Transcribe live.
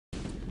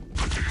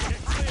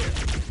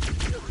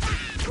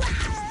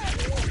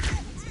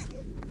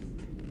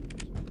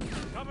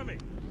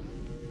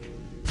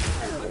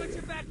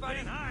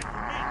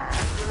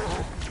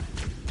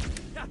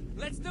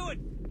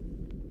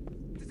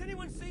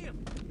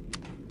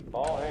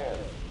All hands,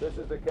 this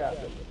is the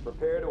captain.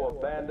 Prepare to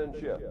abandon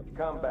ship.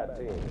 Combat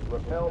team,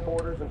 repel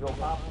boarders until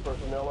ops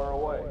personnel are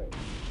away.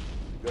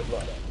 Good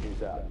luck.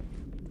 He's out.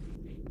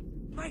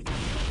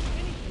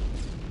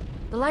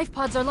 The life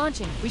pods are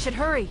launching. We should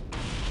hurry.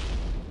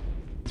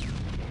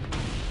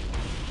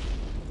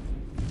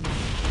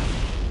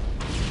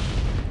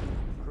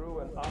 Crew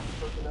and ops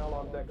personnel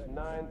on decks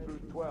 9 through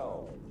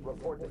 12.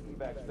 Report to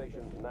evac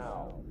stations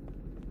now.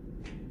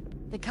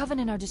 The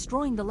Covenant are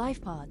destroying the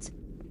life pods.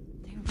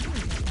 They really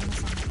don't want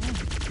us on the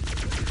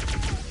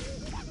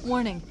wing.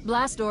 Warning,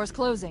 blast doors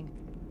closing.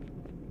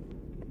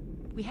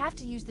 We have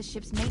to use the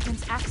ship's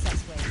maintenance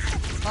access ways.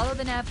 Follow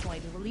the nav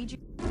point. It will lead you...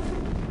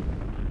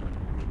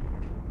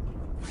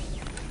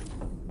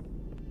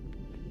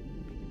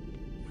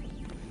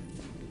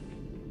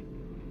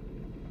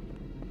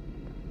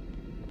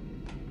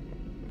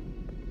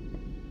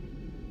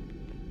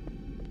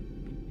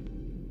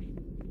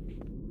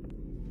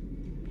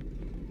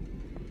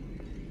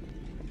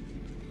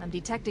 I'm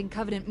detecting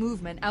Covenant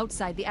movement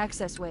outside the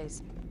access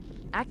ways.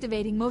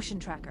 Activating motion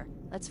tracker.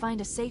 Let's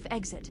find a safe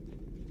exit.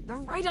 They're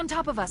right on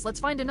top of us. Let's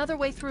find another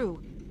way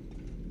through.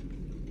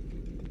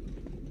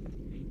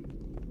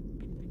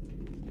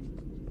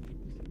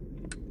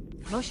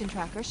 Motion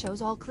tracker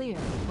shows all clear.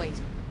 Wait.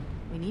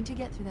 We need to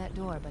get through that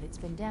door, but it's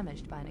been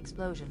damaged by an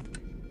explosion.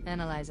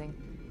 Analyzing.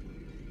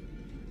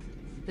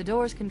 The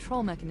door's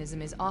control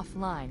mechanism is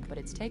offline, but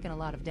it's taken a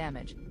lot of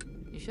damage.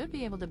 You should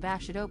be able to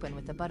bash it open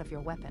with the butt of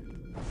your weapon.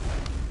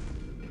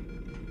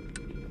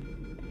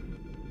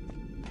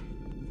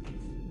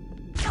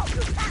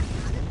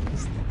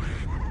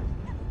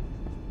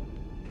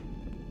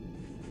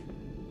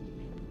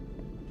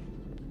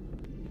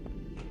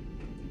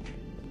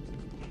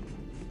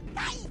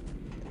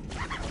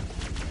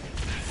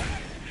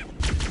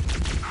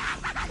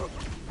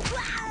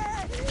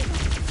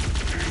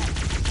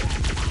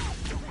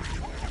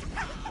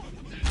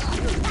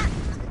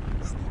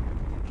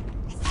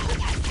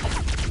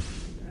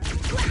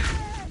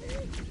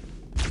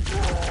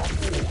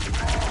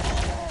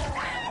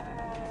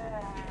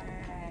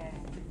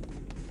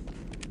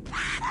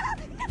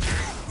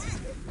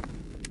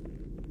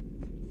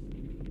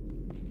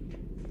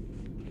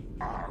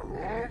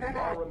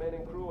 All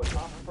remaining crew and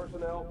ops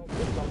personnel,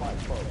 hit the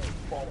lifeboat.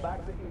 Fall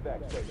back to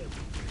evac station.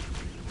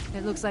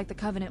 It looks like the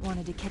Covenant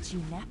wanted to catch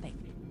you napping.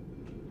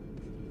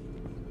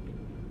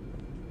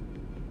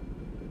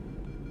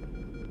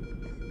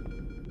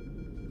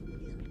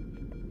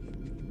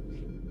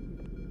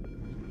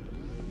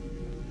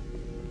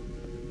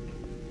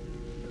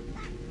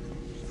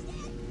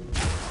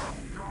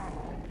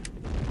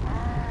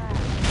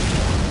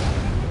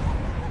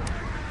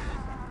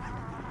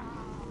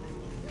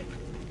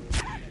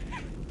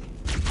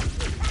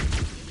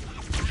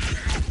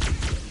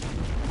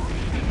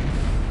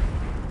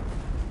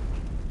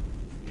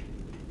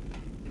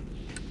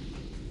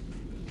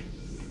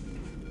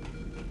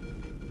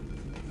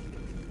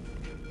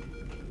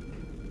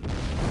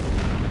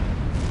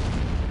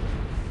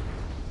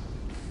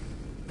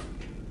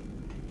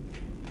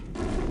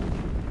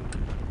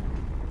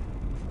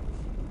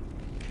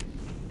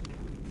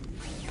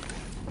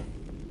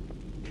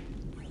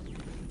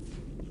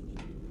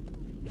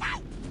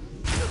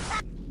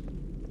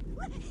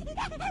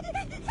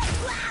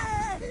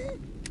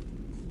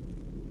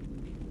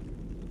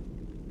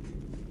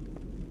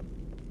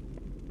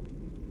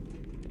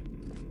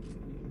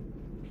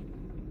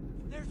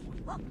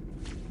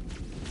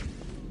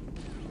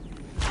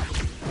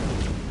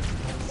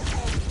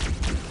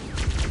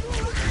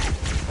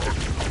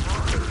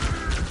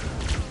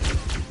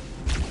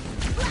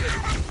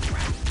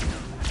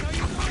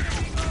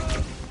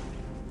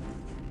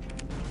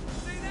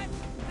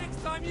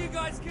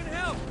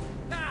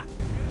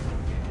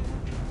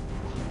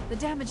 The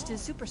damage to the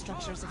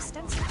superstructure is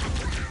extensive.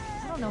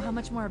 I don't know how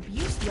much more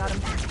abuse the Autumn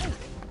can take.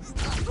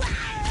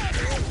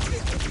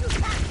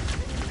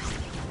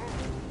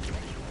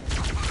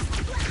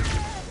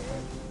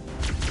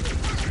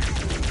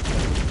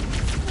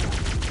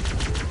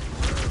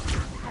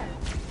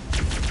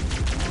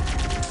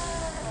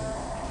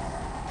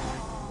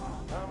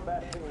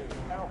 Combat team,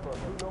 Alpha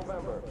through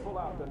November. Pull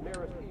out the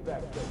nearest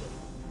evac station.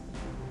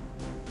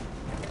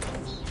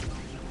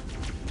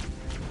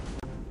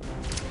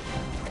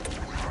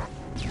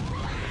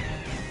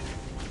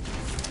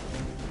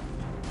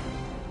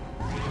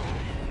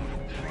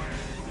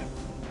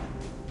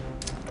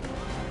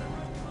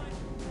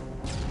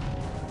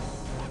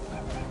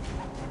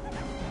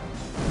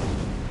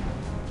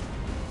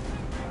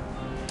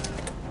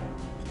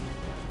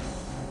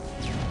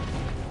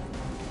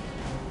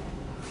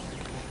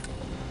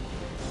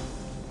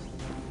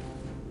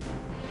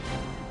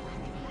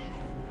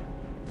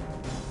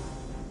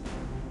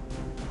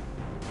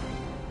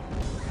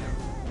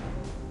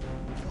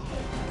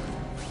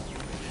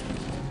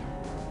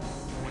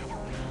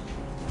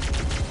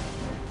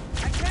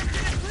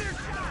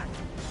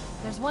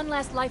 There's one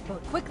last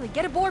lifeboat. Quickly,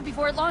 get aboard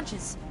before it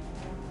launches.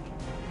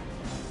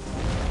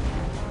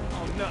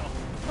 Oh no!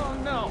 Oh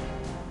no!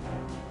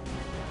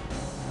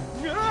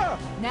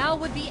 Now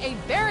would be a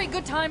very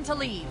good time to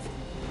leave.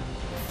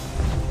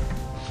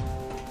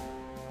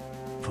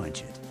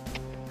 Punch it.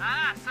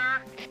 Aye,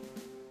 sir.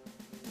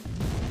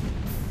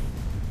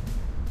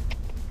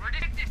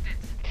 Predict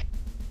distance.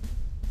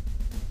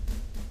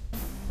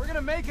 We're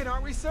gonna make it,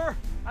 aren't we, sir?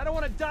 I don't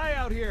want to die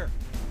out here.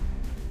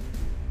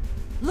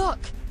 Look!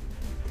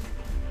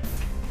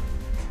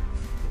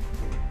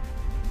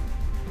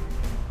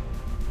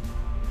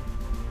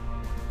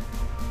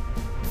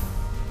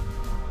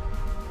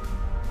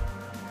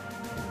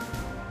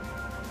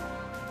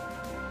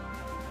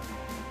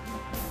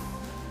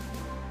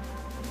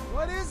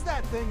 What is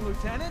that thing,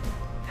 Lieutenant?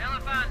 Hell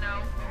if I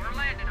know, but we're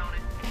landing on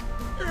it.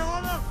 Here,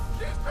 hold up!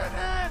 She's been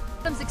hit!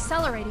 Systems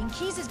accelerating.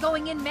 Keys is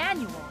going in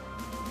manual.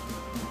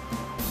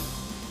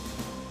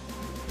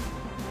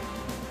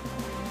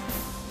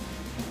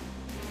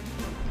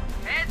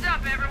 Heads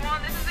up,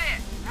 everyone, this is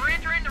it. We're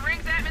entering the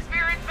ring's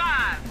atmosphere in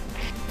 5.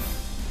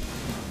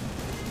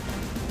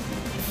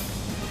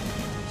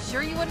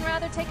 Sure you wouldn't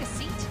rather take a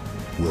seat?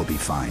 We'll be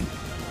fine.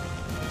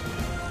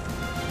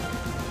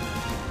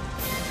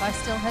 If I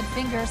still had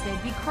fingers,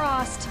 they'd be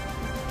crossed.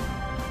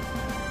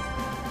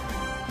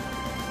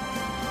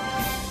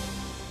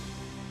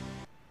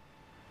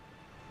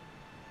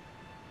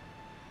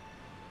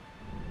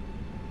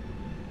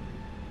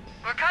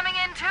 We're coming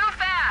in too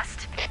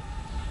fast.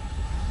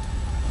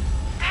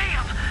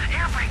 Damn,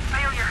 air brake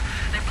failure.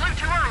 They flew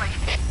too early.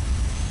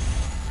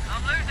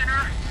 I'm losing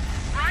her.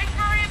 Brace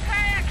for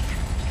impact.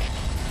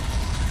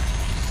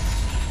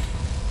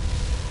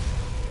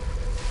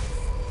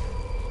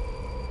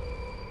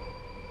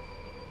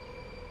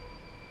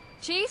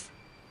 Chief?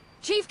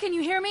 Chief, can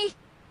you hear me?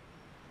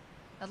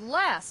 At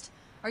last.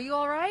 Are you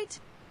all right?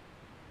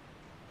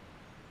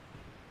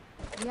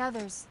 The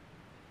others.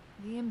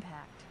 The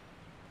impact.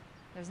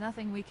 There's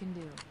nothing we can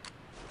do.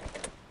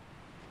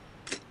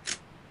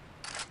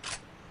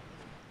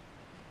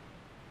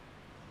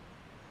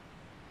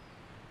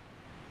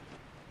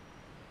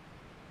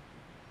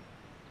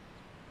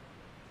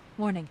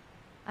 Warning.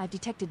 I've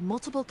detected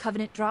multiple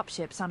Covenant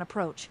dropships on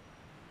approach.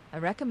 I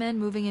recommend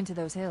moving into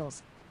those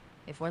hills.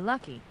 If we're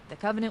lucky, the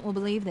Covenant will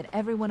believe that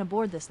everyone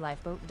aboard this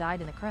lifeboat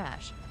died in the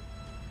crash.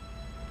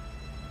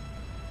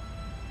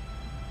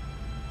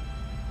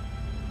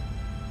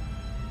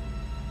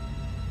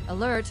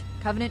 Alert!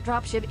 Covenant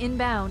dropship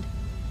inbound.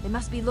 They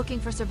must be looking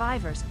for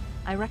survivors.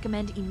 I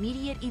recommend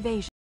immediate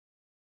evasion.